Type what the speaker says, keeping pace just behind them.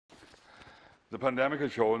The pandemic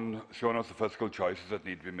has shown us the fiscal choices that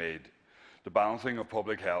need to be made, the balancing of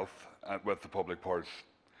public health with the public purse.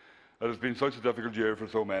 It has been such a difficult year for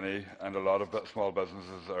so many, and a lot of small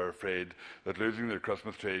businesses are afraid that losing their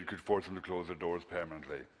Christmas trade could force them to close their doors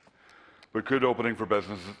permanently. But could opening for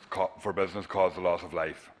business cause the loss of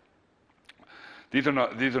life? These are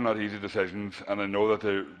not easy decisions, and I know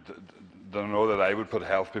that I would put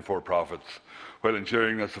health before profits, while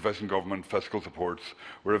ensuring that sufficient government fiscal supports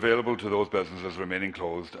were available to those businesses remaining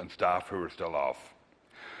closed and staff who were still off.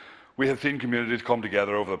 We have seen communities come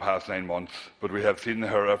together over the past 9 months, but we have seen the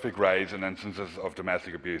horrific rise in instances of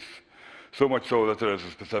domestic abuse, so much so that there is a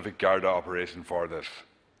specific Garda operation for this.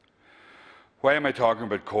 Why am I talking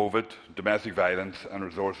about COVID, domestic violence and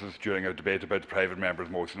resources during a debate about the private member's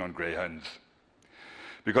motion on greyhounds?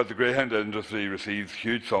 Because the greyhound industry receives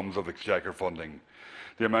huge sums of exchequer funding.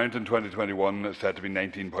 The amount in 2021 is said to be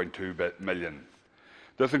 19.2 million.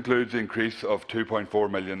 This includes the increase of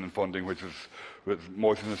 2.4 million in funding, which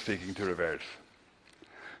motion is seeking to reverse.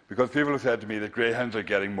 Because people have said to me that greyhounds are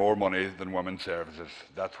getting more money than women's services.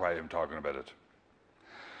 That's why I'm talking about it.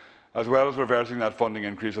 As well as reversing that funding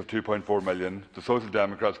increase of 2.4 million, the Social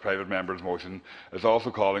Democrats' private member's motion is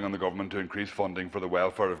also calling on the government to increase funding for the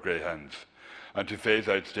welfare of greyhounds and to phase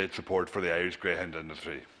out state support for the Irish greyhound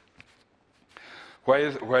industry. Why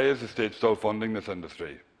is the state still funding this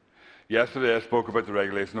industry? Yesterday I spoke about the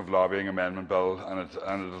Regulation of Lobbying Amendment Bill, and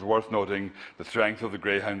it is worth noting the strength of the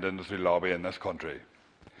greyhound industry lobby in this country.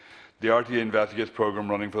 The RTA Investigates programme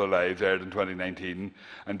Running for Their Lives aired in 2019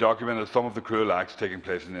 and documented some of the cruel acts taking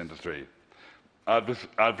place in the industry.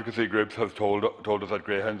 Advocacy groups have told us that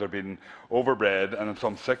greyhounds are being overbred and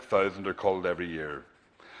some 6,000 are culled every year.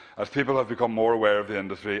 As people have become more aware of the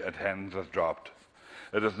industry, attendance has dropped.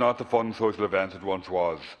 It is not the fun social event it once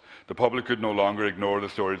was. The public could no longer ignore the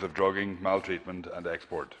stories of drugging, maltreatment and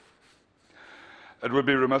export. It would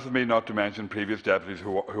be remiss of me not to mention previous deputies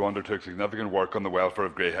who undertook significant work on the welfare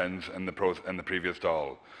of greyhounds in the previous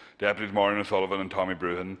Dáil. Deputies Maureen O'Sullivan and Tommy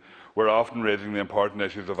Bruhan were often raising the important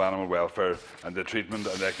issues of animal welfare and the treatment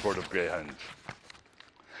and export of greyhounds.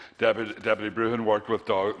 Deputy Bruhan worked with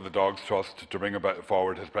the Dogs Trust to bring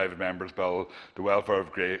forward his private member's bill, the Welfare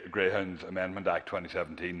of Greyhounds Amendment Act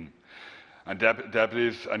 2017. And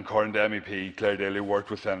deputies and current MEP Claire Daly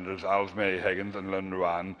worked with Senators Alice May Higgins and Lynn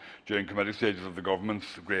Ruane during committee stages of the government's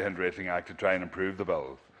Greyhound Racing Act to try and improve the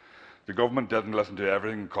bill. The government didn't listen to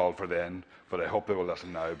everything called for then, but I hope they will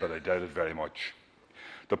listen now, but I doubt it very much.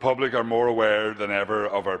 The public are more aware than ever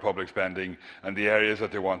of our public spending and the areas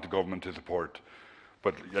that they want the government to support.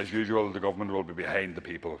 But as usual, the government will be behind the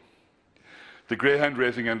people. The greyhound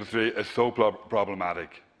racing industry is so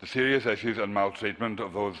problematic. The serious issues and maltreatment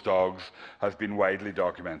of those dogs has been widely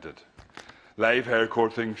documented. Live hare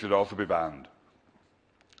coursing should also be banned.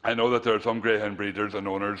 I know that there are some greyhound breeders and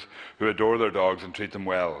owners who adore their dogs and treat them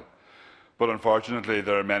well, but unfortunately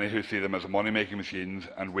there are many who see them as money-making machines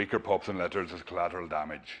and weaker pups and litters as collateral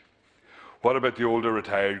damage. What about the older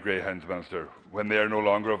retired greyhounds, Minister? When they are no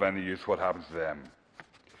longer of any use, what happens to them?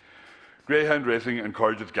 Greyhound racing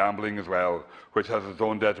encourages gambling as well, which has its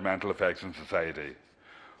own detrimental effects in society.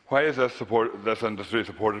 Why is this industry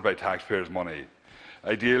supported by taxpayers' money?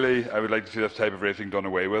 Ideally, I would like to see this type of racing done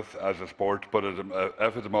away with as a sport, but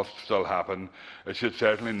if it must still happen, it should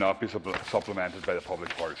certainly not be supplemented by the public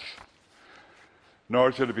purse.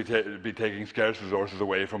 Nor should it be taking scarce resources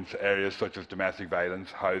away from areas such as domestic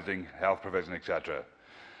violence, housing, health provision, etc.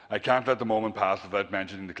 I can't let the moment pass without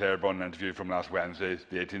mentioning the Clare Bunn interview from last Wednesday,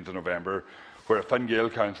 the 18th of November, where a Fine Gael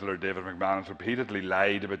councillor, David McManus, repeatedly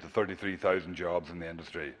lied about the 33,000 jobs in the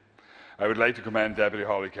industry. I would like to commend Deputy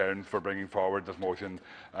Holly Cairns for bringing forward this motion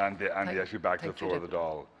and the issue back to the floor of the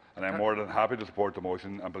Dáil. And I am more than happy to support the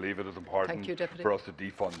motion and believe it is important for us to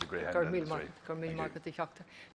defund the greyhound industry.